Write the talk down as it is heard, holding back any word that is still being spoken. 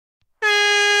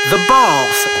The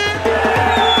Balls.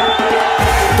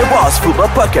 The Balls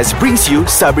Football Podcast brings you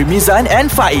Sabri Mizan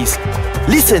and Faiz.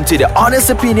 Listen to the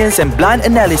honest opinions and blunt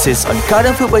analysis on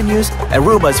current football news and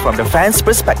rumours from the fans'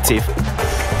 perspective.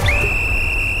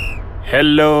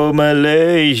 Hello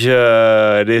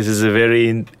Malaysia. This is a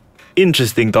very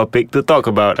interesting topic to talk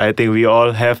about. I think we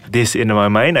all have this in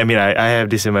my mind. I mean, I have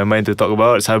this in my mind to talk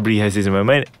about. Sabri has this in my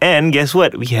mind. And guess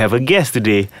what? We have a guest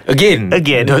today. Again,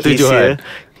 Dr. he's Johan. here.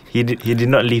 He did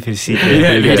not leave his seat. He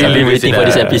I've been waiting for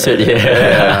this episode.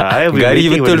 I have been Gary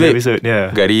waiting for betul, this babe. episode.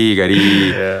 Yeah. Gary.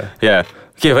 Yeah.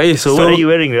 Okay, Faiz. So what are you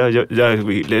wearing?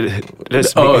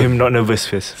 Let's make him not nervous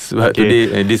first. Sebab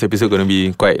today this episode gonna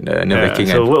be quite nerve-wracking.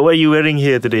 So what are you wearing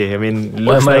here today? I mean,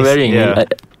 What looks am I nice. wearing? Yeah.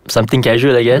 Something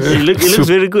casual, I guess. It looks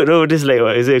very good. Oh, this like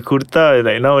what, is it a kurta?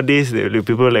 Like nowadays, the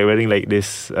people like wearing like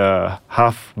this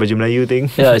half baju Melayu thing.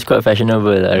 Yeah, it's quite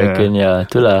fashionable. I reckon. Yeah,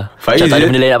 itulah. Faiz Macam tak ada je-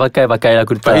 benda lain nak pakai, pakailah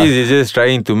kurta. Faiz is just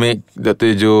trying to make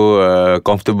Dr. Joe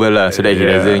comfortable lah, so that he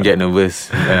doesn't get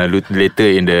nervous later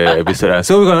in the episode lah.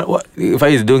 So we're gonna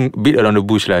Faiz, don't beat around the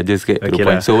bush lah. Just get to the Okay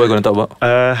point. So what we're gonna talk about?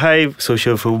 Hi,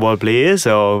 social football players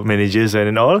or managers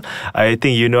and all. I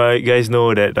think you guys know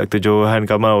that Dr. Johan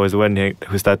Kamal was the one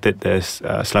who started this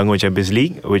Selangor Champions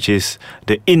League, which is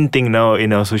the in thing now in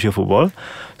our social football.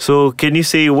 So can you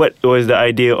say what was the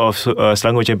idea of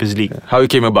Selangor Champions League? How it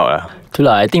came about lah?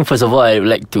 Itulah, I think first of all, I would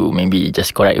like to maybe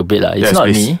just correct a bit lah. It's Yes,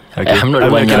 not please. me. Okay. I'm not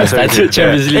the one Okay, yang sorry. started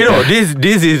Champions League. No,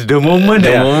 this is the moment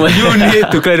that moment. you need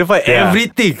to clarify Yeah.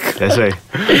 everything. That's right.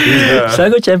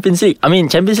 Selangor Champions League. I mean,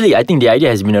 Champions League, I think the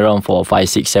idea has been around for 5,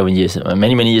 6, 7 years.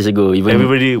 Many years ago. Even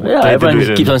Everybody tried to everyone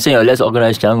do it, keeps on saying, let's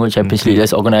organise Selangor Champions League.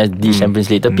 Let's organise this Champions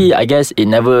League. Tapi I guess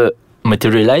it never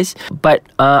materialised. But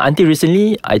until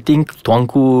recently, I think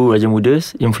Tuanku Raja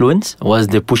Muda's influence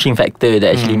was the pushing factor that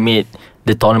actually made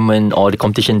the tournament or the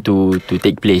competition to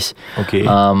take place. Okay.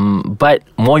 But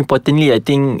more importantly, I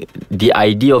think the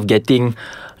idea of getting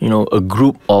a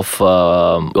group of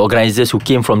organisers who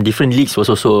came from different leagues was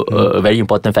also a very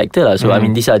important factor lah. So I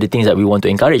mean, these are the things that we want to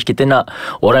encourage. Kita nak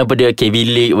orang daripada KV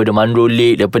League, daripada Mandro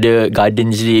League, daripada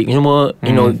Gardens League, semua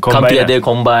come together,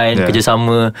 combine,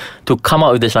 kerjasama to come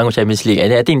out with the Selangor Champions League. And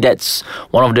I think that's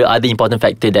one of the other important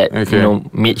factor that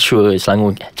made sure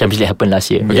Selangor Champions League happened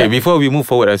last year. Okay, before we move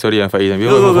forward, sorry Faiz,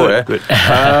 before we move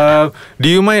forward, do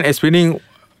you mind explaining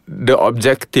the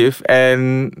objective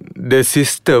and the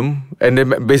system and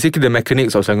basically the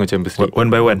mechanics of Selangor Champions League? One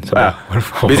by one.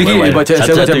 Basically about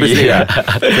Selangor Satu-satu Champions League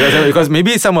pergi. because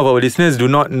maybe some of our listeners do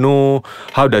not know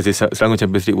how does the Selangor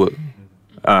Champions League work.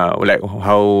 Like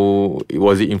how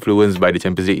was it influenced by the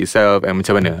Champions League itself and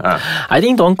macam mana? I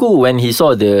think Tuanku, when he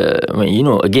saw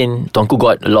again, Tuanku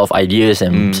got a lot of ideas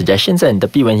and suggestions kan.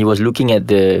 Tapi when he was looking at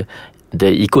the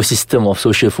ecosystem of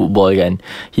social football kan,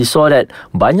 he saw that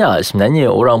banyak sebenarnya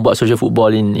orang buat social football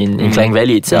in Klang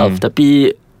Valley itself, tapi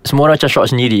semua orang macam shot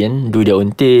sendiri kan, do their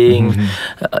own thing,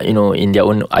 in their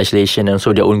own isolation, and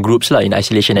so their own groups lah, in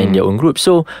isolation and in their own groups.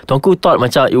 So Tuanku thought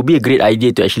macam it would be a great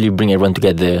idea to actually bring everyone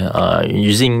together,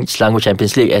 using Selangor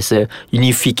Champions League as a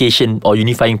unification or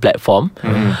unifying platform,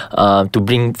 to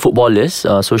bring footballers,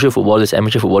 social footballers,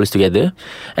 amateur footballers together.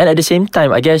 And at the same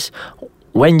time, I guess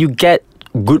when you get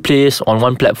good players on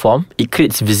one platform, it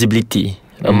creates visibility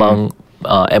among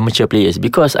amateur players,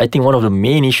 because I think one of the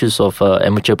main issues of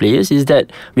amateur players is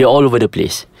that we are all over the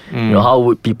place. How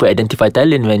would people identify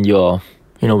talent when you're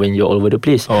all over the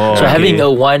place? So having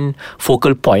a one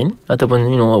focal point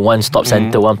ataupun one stop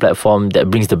center, one platform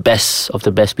that brings the best of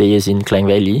the best players in Klang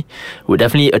Valley would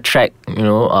definitely attract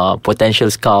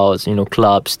potential scouts,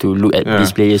 clubs to look at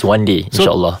these players one day, So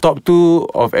inshallah. top 2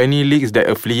 of any leagues that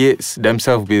affiliates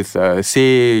themselves with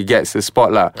say gets a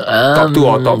spot lah. Top 2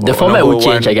 or top the format number will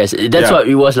change, one. I guess. That's what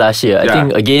it was last year. I Yeah. think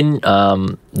again,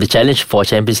 the challenge for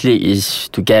Champions League is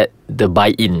to get the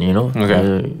buy-in,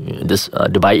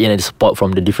 the buy-in and the support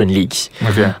from the different leagues.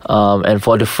 Okay. And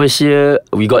for the first year,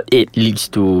 we got 8 leagues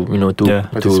to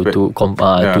Participate.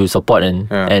 to support,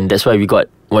 and that's why we got.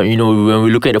 When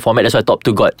we look at the format, that's why top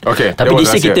 2 got. Okay, Tapi that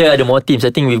was this year last kita ada more teams.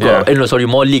 I think we've got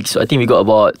more leagues. I think we got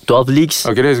about 12 leagues.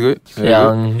 Okay, that's good.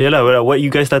 Yang Yeah lah, what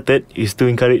you guys started is to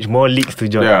encourage more leagues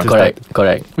to join. Yeah. to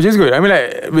correct. Which is good. I mean,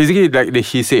 like basically, like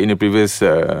he said in the previous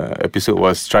episode,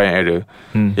 was try and error.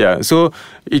 Yeah. So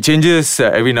it changes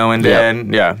every now and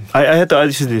then. Yeah. I had to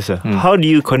ask you this. How do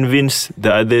you convince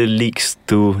the other leagues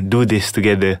to do this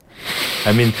together?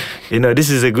 I mean,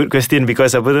 this is a good question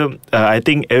because I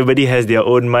think everybody has their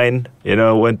own mind,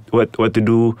 what to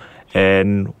do.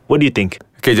 And what do you think?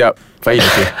 Okay, jap. Faiz,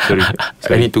 okay. Sorry.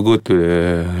 I need to go to the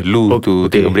loo to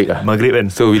take a break lah. Maghrib kan.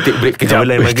 So we take break kejap.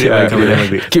 Kawalan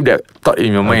maghrib. Keep that thought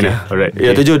in your mind lah. Alright.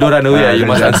 Ya, tujuh dorang away. You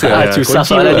must answer. Susah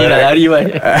soalan ni nak lari man.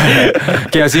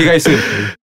 Okay, I'll see you guys soon.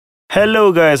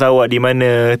 Hello guys, awak di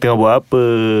mana? Tengah buat apa?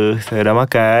 Dah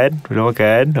makan? Belum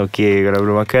makan? Okay, kalau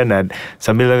belum makan,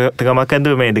 sambil tengah makan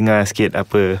tu main dengar sikit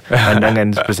apa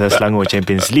pandangan pasal Selangor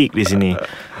Champions League di sini.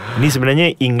 Ini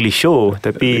sebenarnya English show,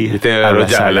 tapi kita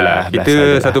rojak lah.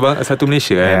 Kita satu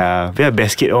Malaysia kan. Ya, biar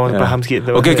best sikit orang faham sikit.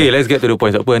 Okay, let's get to the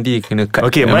point. Apa nanti kena cut.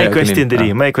 Okay, my question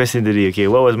tadi. Okay,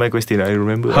 what was my question? I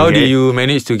remember. How did you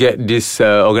manage to get these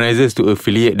organisers to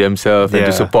affiliate themselves and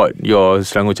to support your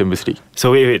Selangor Champions League?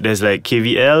 So wait, there's like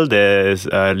KVL, there's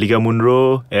Liga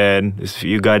Munro, and there's a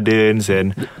few Gardens,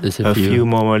 and There's a few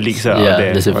more leagues out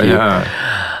there. There's a few.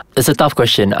 It's a tough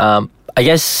question. I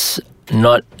guess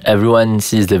not everyone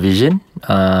sees the vision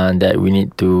that we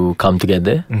need to come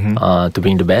together to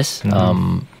bring the best.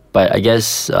 But I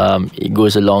guess it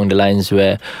goes along the lines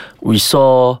where we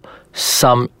saw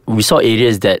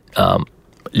areas that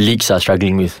leagues are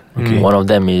struggling with. One of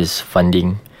them is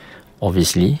funding,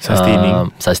 obviously.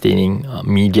 Sustaining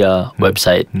media,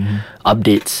 website,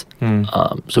 updates.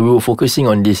 So we were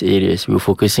focusing on these areas. We were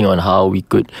focusing on how we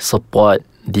could support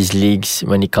these leagues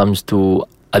when it comes to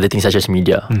other things such as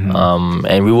media.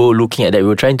 And we were looking at that. We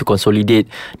were trying to consolidate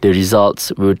the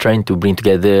results. We were trying to bring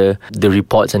together the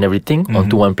reports and everything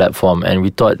onto one platform. And we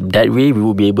thought that way we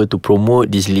will be able to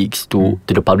promote these leagues to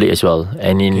the public as well.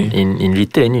 And in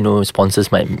return,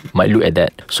 sponsors might look at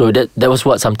that. So that was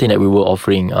something that we were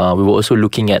offering. We were also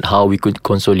looking at how we could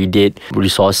consolidate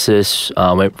resources.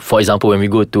 For example, when we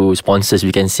go to sponsors,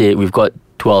 we can say we've got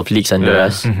 12 leagues under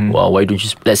us. Well, why don't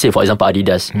you, let's say for example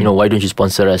Adidas, why don't you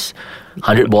sponsor us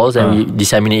 100 balls and we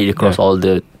disseminate it across all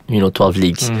the 12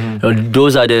 leagues.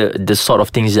 Those are the sort of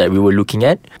things that we were looking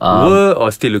at.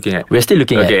 Or still looking at? We're still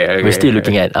looking at. We're still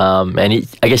looking at. And it,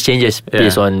 I guess, changes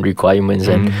based on requirements.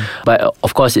 And but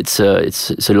of course it's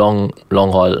a long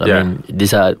haul. I mean,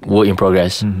 these are work in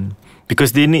progress.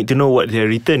 Because they need to know what their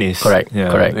return is. Correct.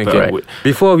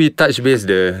 Before we touch base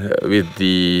with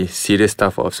the serious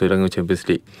stuff of Selangor Champions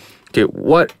League, okay,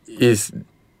 what is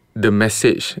the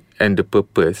message and the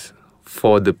purpose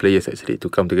for the players actually to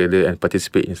come together and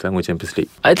participate in Selangor Champions League?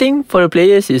 I think for the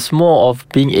players, it's more of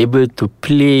being able to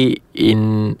play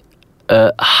in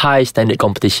a high standard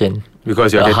competition.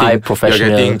 Because you're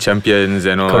getting champions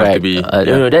and all. Correct. To be,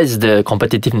 that's the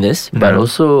competitiveness, but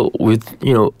also with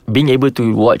being able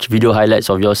to watch video highlights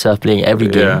of yourself playing every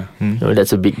game.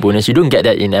 That's a big bonus. You don't get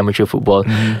that in amateur football.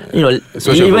 Even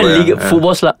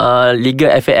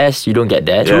Liga FAS, you don't get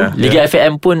that. Liga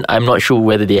FAM pun, I'm not sure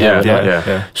whether they have or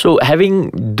not. So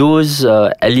having those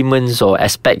elements or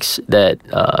aspects that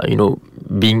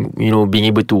being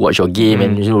able to watch your game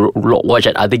and watch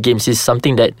at other games is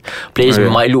something that players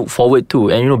might look forward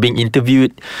to, and being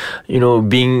interviewed,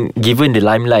 being given the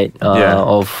limelight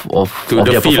of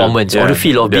their performance or the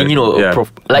feel of being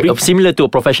similar to a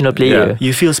professional player.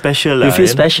 You feel special. You feel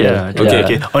special.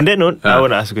 Okay. On that note, I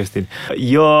want to ask a question.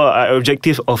 Your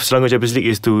objective of Selangor Champions League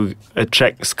is to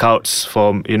attract scouts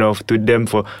from to them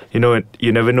for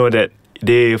you never know that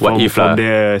they from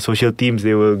their social teams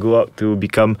they will go out to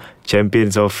become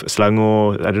champions of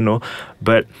Selangor. I don't know,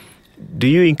 but do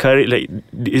you encourage,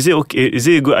 is it okay? Is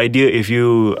it a good idea if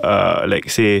you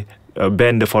say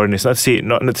ban the foreigners? Not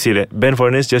to say that ban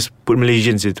foreigners, just put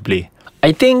Malaysians to play.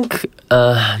 I think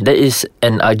that is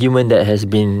an argument that has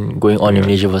been going on in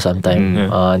Malaysia for some time.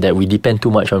 That we depend too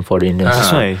much on foreigners.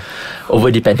 That's why over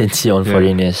dependency on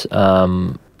foreigners.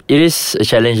 It is a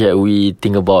challenge that we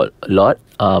think about a lot.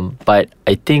 But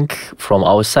I think from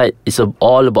our side, it's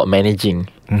all about managing.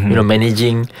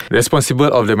 Managing. Responsible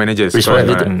of the managers. The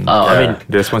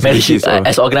responsibilities.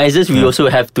 As organisers, we also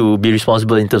have to be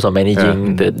responsible in terms of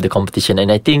managing the competition.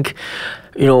 And I think,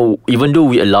 even though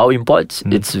we allow imports,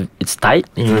 it's tight.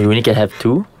 You only can have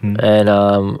two. And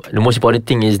the most important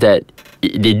thing is that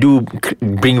they do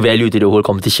bring value to the whole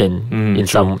competition in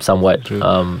somewhat.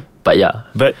 But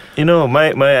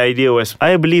my idea was,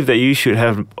 I believe that you should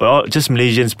have just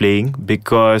Malaysians playing,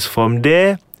 because from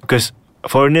there, because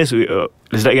foreigners,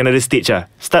 it's like another stage.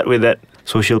 Start with that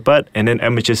social part, and then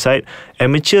amateur side.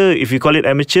 Amateur, if you call it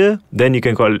amateur, then you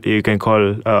can call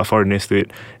foreigners to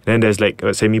it. Then there's like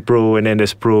semi-pro, and then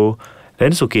there's pro.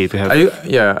 Then it's okay to have.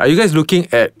 Are you guys looking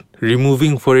at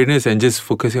removing foreigners and just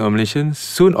focusing on Malaysians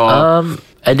soon, or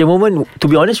At the moment, to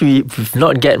be honest, we've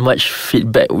not get much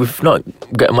feedback. We've not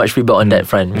get much feedback on that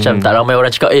front. Macam tak ramai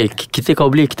orang cakap, kita kalau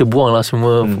boleh kita buang lah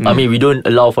semua. I mean, we don't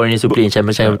allow foreigners to play in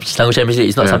Selangor Champions League.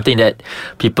 It's not something that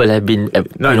people have been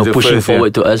pushing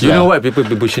forward to us. You know what people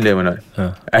be pushing them or not?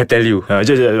 I tell you. Kau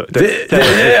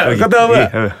tahu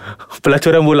apa?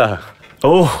 Pelacuran bola.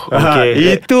 Oh,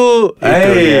 okay. Itu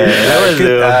that was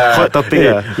the hot topic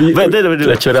lah. But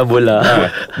Pelacuran bola.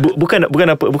 Bukan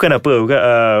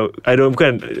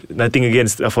nothing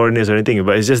against foreigners or anything,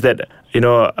 but it's just that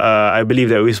I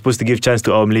believe that we're supposed to give chance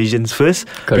to our Malaysians first.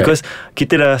 Correct. Because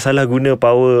kita dah salah guna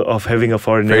power of having a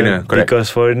foreigner.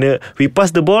 Because foreigner, we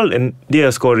pass the ball and they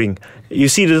are scoring. You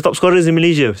see the top scorers in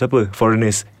Malaysia, siapa?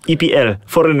 Foreigners. EPL,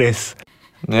 foreigners.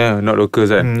 Yeah, not locals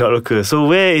kan. Not local. So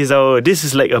where is this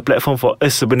is like a platform for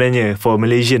us sebenarnya, for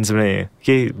Malaysians sebenarnya.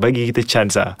 Okay, bagi kita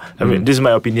chance lah. I mean, this is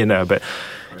my opinion lah. But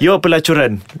your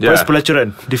pelacuran, what's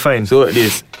pelacuran? Define. So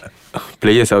this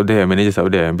players out there, managers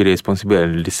out there, be responsible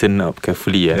and listen up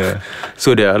carefully.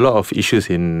 So there are a lot of issues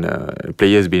in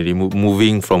players being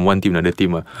moving from one team to another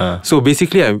team. So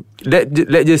basically,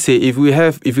 let's just say if we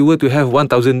were to have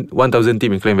 1,000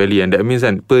 team in Klang Valley, and that means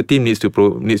per team needs to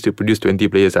produce 20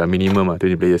 players, minimum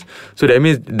 20 players. So that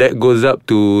means that goes up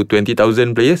to 20,000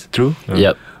 players. True.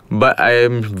 Yep. But I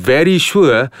am very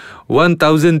sure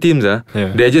 1,000 teams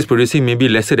they're just producing maybe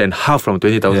lesser than half from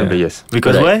 20,000 players.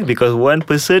 Because why? Because one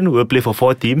person will play for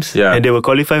 4 teams and they will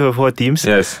qualify for 4 teams.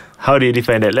 Yes. How do you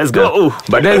define that? Let's go.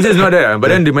 But then it's just not that.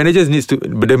 But then the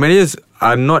managers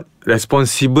are not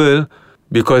responsible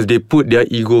because they put their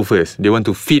ego first. They want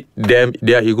to feed them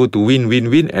their ego to win,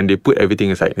 and they put everything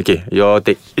aside. Okay, your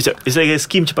take. It's like a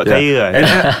scheme cepat kaya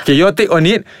lah. Okay, your take on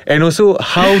it. And also,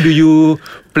 how do you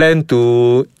plan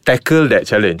to tackle that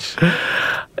challenge?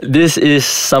 This is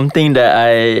something that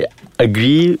I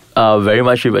agree very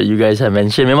much with what you guys have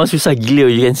mentioned. Memang susah gila.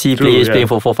 You can see players playing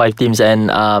for 4-5 teams,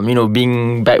 and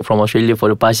being back from Australia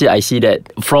for the past year, I see that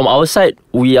from our side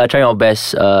we are trying our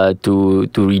best to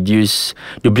reduce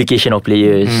duplication of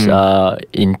players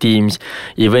in teams.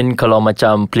 Even kalau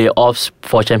macam playoffs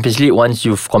for Champions League, once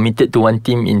you've committed to one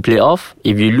team in playoff,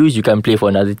 if you lose you can play for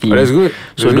another team. That's good.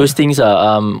 So those things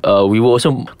are we were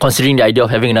also considering the idea of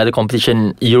having another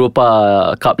competition,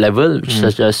 Europa Cup level,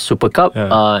 such as Super Cup,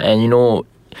 and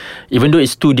even though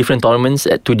it's 2 different tournaments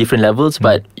at 2 different levels,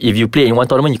 but if you play in one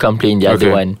tournament, you can't play in the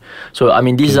other one. So I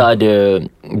mean, these are the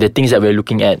things that we're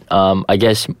looking at. I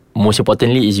guess most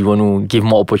importantly is you want to give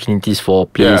more opportunities for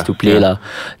players to play lah.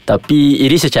 Tapi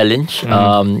it is a challenge.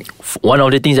 One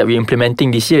of the things that we're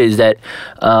implementing this year is that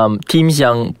teams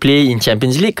yang play in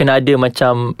Champions League kena ada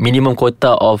macam minimum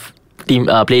quota of team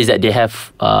players that they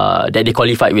have that they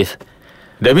qualified with.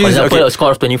 That means, for example, a score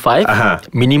of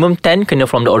 25, minimum 10 kena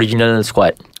from the original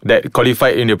squad that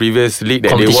qualified in the previous league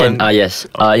that competition. They won. Yes.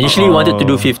 Initially we wanted to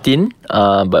do 15,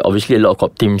 but obviously a lot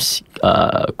of teams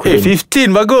couldn't.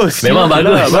 15 bagus. Memang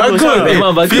bagus.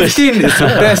 Memang bagus. 15 is the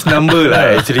best number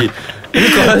lah actually.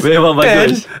 Because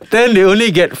 10 they only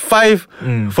get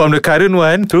 5 from the current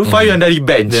one, 5 yang dari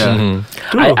bench.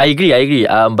 I agree.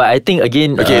 But I think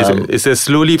again, it's a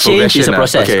slowly change progression. Is a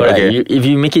process. Correct. If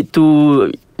you make it too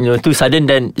sudden,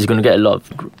 then it's going to get a lot of,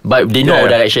 but they know our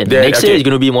direction. Next year it's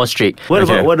going to be more strict.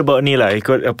 What about ni lah?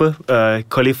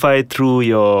 Qualify through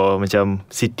your macam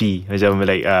city, macam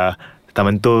like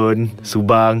Taman Tun,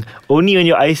 Subang. Only on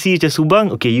your IC macam Subang,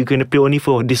 okay, you can play only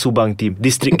for this Subang team.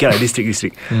 District.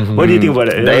 What do you think about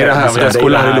that? Daerah macam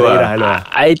sekolah dulu lah.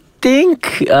 I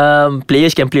think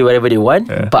players can play wherever they want,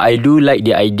 but I do like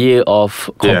the idea of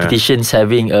competitions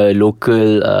having a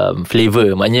local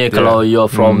flavour. Maknanya kalau you're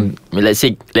from let's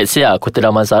say Kota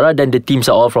Damansara, then the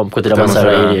teams are all from Kota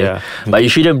Damansara area. But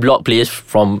you shouldn't block players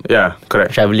from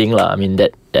travelling lah. I mean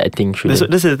that I think should.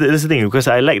 That's the thing, because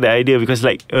I like the idea, because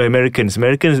like Americans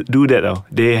do that tau.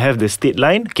 They have the state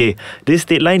line. Okay, this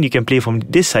state line you can play from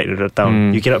this side of the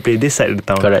town. You cannot play this side of the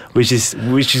town. Correct. Which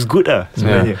is good lah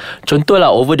sebenarnya. Contoh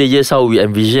lah, over the years how we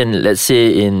envision, let's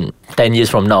say in 10 years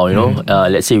from now,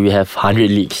 let's say we have 100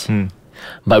 leagues,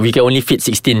 but we can only fit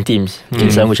 16 teams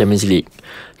in Selangor Champions League.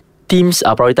 Teams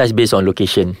are prioritized based on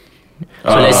location.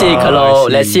 So let's say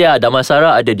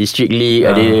Damansara ada District League,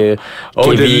 ada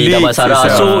KB Damansara.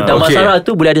 So Damansara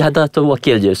tu boleh ada hantar satu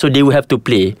wakil je. So they will have to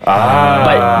play.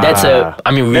 But that's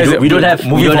we don't have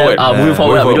moving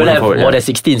forward. We don't have more than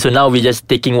 16. So now we just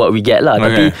taking what we get lah.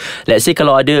 Tapi let's say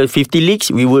kalau ada 50 leagues,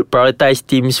 we would prioritize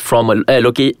teams from one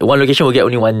location will get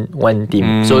only one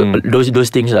team. So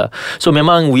those things lah. So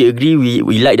memang we agree,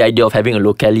 we like the idea of having a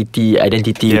locality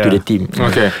identity to the team.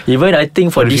 Even I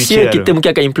think for this year kita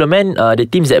mungkin akan implement the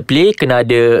teams that play kena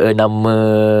ada nama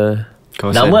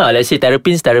Kawasan. Nama lah, let's say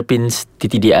Terrapins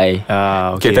TTDI.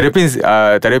 Okay,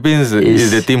 Terrapins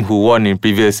is the team who won in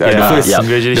previous the first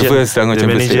Congratulations. the first Selangor The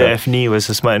Champions manager League. Afni was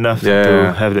smart enough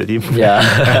to have that team. Yeah.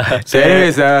 So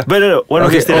anyways, but no, one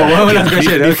more question. one last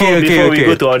question. Before we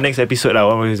go to our next episode,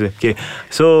 one more question. Okay,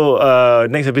 so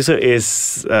next episode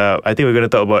is I think we're going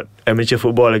to talk about amateur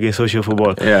football against social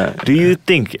football. Yeah. Do you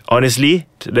think, honestly,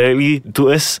 directly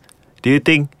to us, do you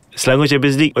think Selangor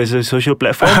Champions League is a social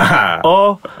platform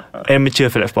or amateur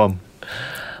platform?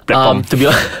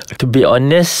 To be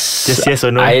honest, Just yes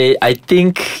or no? I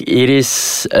think it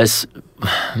is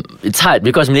it's hard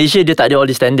because Malaysia dia tak ada all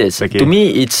the standards. Okay. To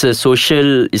me, it's a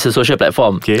social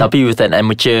platform. Okay. Tapi with an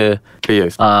amateur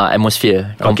Players.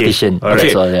 Atmosphere, competition.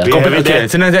 Alright. That's all. Yeah. Do you have it there?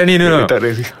 Senang cakap ni no. Tak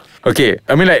ada. Okay,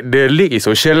 I mean like the league is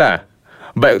social lah.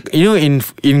 But you know in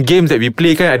games that we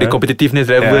play kan ada competitiveness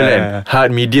level kan,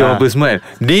 hard, medium apa semua kan.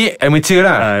 Ni amateur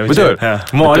lah. Betul?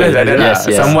 More or less ada lah.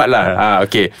 Yes. Somewhat lah.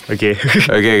 Okay. Okay.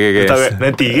 Okay. Tahu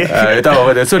nanti ke?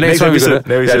 So next one episode,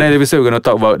 next episode we're gonna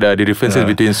talk about the differences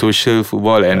between social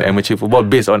football and amateur football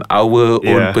based on our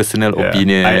own personal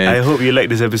opinion. I hope you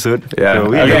like this episode. Yeah. So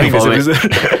we're Okay. loving this episode.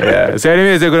 So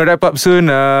anyways, we're gonna wrap up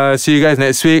soon. See you guys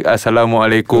next week.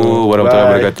 Assalamualaikum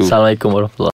warahmatullahi wabarakatuh. Assalamualaikum warahmatullahi